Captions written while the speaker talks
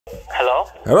Hello?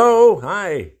 Hello,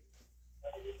 hi.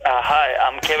 Hi,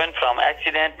 I'm Kevin from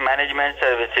Accident Management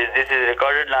Services. This is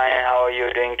Recorded Line. How are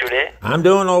you doing today? I'm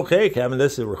doing okay, Kevin.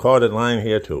 This is a recorded line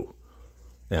here, too.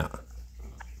 Yeah.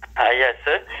 Yes,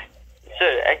 sir.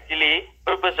 Sir, actually,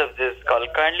 purpose of this call,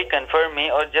 kindly confirm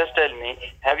me or just tell me,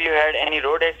 have you had any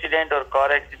road accident or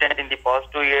car accident in the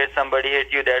past 2 years? Somebody hit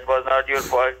you that was not your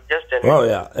fault? Just tell me. Oh,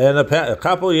 yeah. And a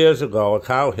couple of years ago, a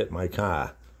cow hit my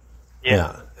car.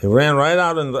 Yeah. He ran right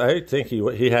out in I think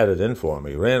he had it in for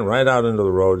me. He ran right out into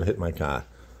the road and hit my car.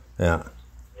 Yeah.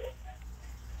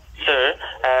 Sir,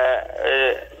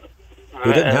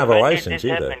 he didn't have a when license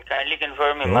did this either. happen? Kindly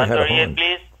confirm me, He only month had a or year, horn.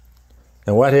 please.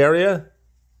 In what area?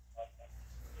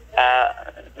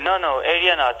 No,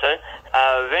 area not, sir.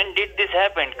 When did this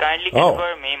happen? Kindly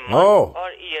confirm me, month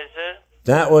or year, sir.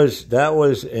 That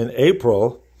was in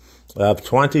April of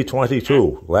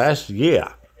 2022, last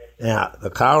year. Yeah, the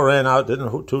cow ran out,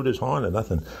 didn't toot his horn or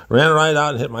nothing. Ran right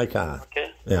out and hit my car. Okay.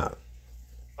 Yeah.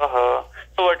 So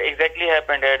what exactly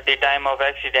happened at the time of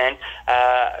accident?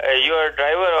 You are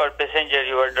driver or passenger?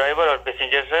 You are driver or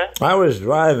passenger, sir? I was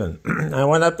driving. I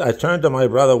went up, I turned to my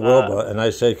brother Wilbur, and I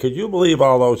said, could you believe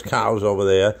all those cows over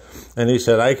there? And he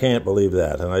said, I can't believe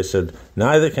that. And I said,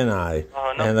 neither can I.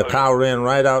 No And the cow ran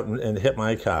right out and hit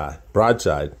my car,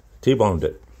 broadside, T-boned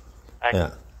it.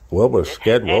 Yeah. Wilbur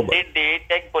scared Wilbur. Did the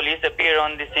tech police appear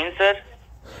on the scene, sir?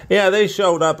 Yeah, they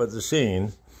showed up at the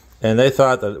scene, and they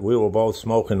thought that we were both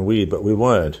smoking weed, but we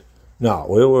weren't. No,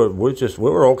 we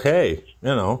were okay,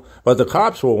 you know. But the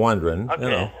cops were wondering, you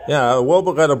know. Yeah,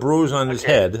 Wilbur got a bruise on his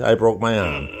head. I broke my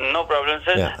arm. No problem,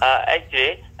 sir. Yeah.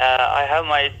 Actually, I have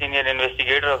my senior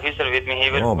investigator officer with me.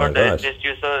 He will further assist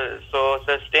you, sir. So,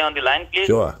 sir, stay on the line, please.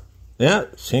 Sure. Yeah,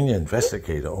 senior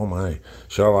investigator. Oh, my.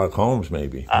 Sherlock Holmes,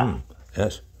 maybe.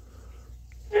 Yes.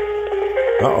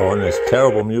 Uh-oh, and there's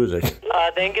terrible music.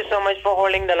 Thank you so much for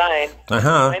holding the line.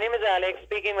 My name is Alex,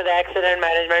 speaking with Accident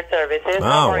Management Services.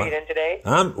 How are you doing today?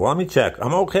 Well, let me check.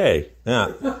 I'm okay.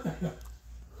 Yeah.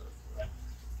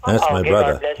 That's my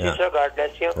brother. God bless you, sir. God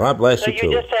bless you. God bless you, too. So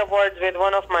you just have words with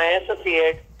one of my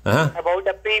associates about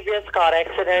the previous car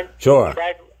accident. Sure.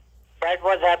 That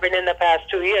was happened in the past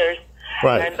 2 years.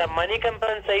 Right. And the money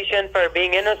compensation for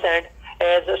being innocent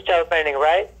is still pending,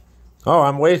 right? Oh,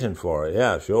 I'm waiting for it.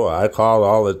 Yeah, sure. I called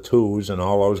all the twos and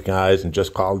all those guys and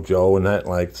just called Joe and that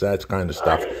kind of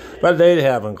stuff. But they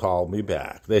haven't called me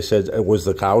back. They said it was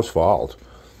the cow's fault.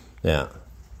 Yeah.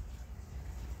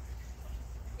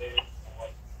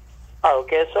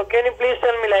 Okay, so can you please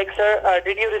tell me, sir,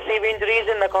 did you receive injuries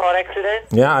in the car accident?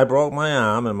 Yeah, I broke my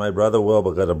arm and my brother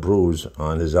Wilbur got a bruise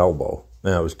on his elbow.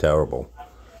 Yeah, it was terrible.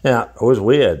 Yeah, it was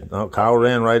weird. The cow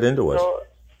ran right into us.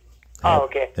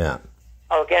 Okay. Yeah.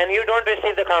 Okay, and you don't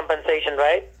receive the compensation,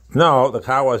 right? No, the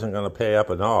cow wasn't going to pay up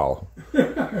at all.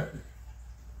 Okay.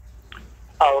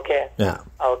 Yeah.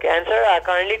 Okay, and sir,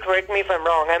 kindly correct me if I'm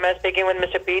wrong. Am I speaking with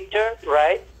Mr. Peter,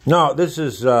 right? No, this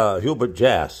is Hubert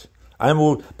Jass.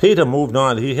 Peter moved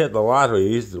on. He hit the lottery.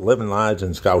 He's living large in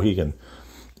Skowhegan.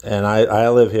 And I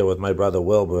live here with my brother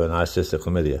Wilbur and our sister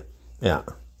Chlamydia. Yeah.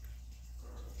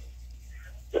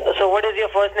 So what is your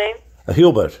first name?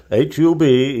 Hubert.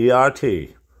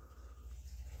 Hubert.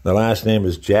 The last name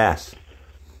is Jass.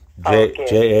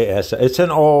 Jas. It's an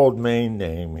old Maine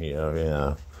name here,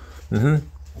 yeah.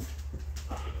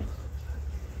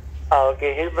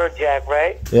 Okay, Hubert Jack,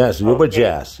 right? Yes, Hubert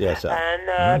Jass, yes, sir.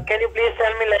 And can you please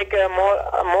tell me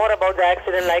more about the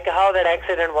accident, how that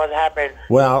accident was happened?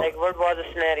 Well, what was the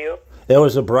scenario? It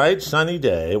was a bright sunny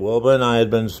day. Wilbur and I had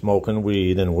been smoking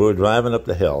weed, and we were driving up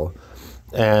the hill,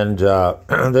 and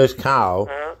this cow,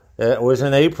 it was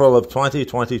in April of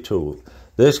 2022.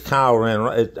 This cow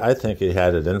ran, I think he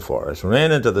had it in for us,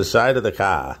 ran into the side of the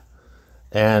car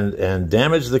and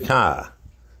damaged the car.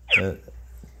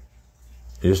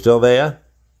 You still there?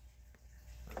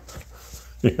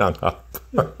 You hung up.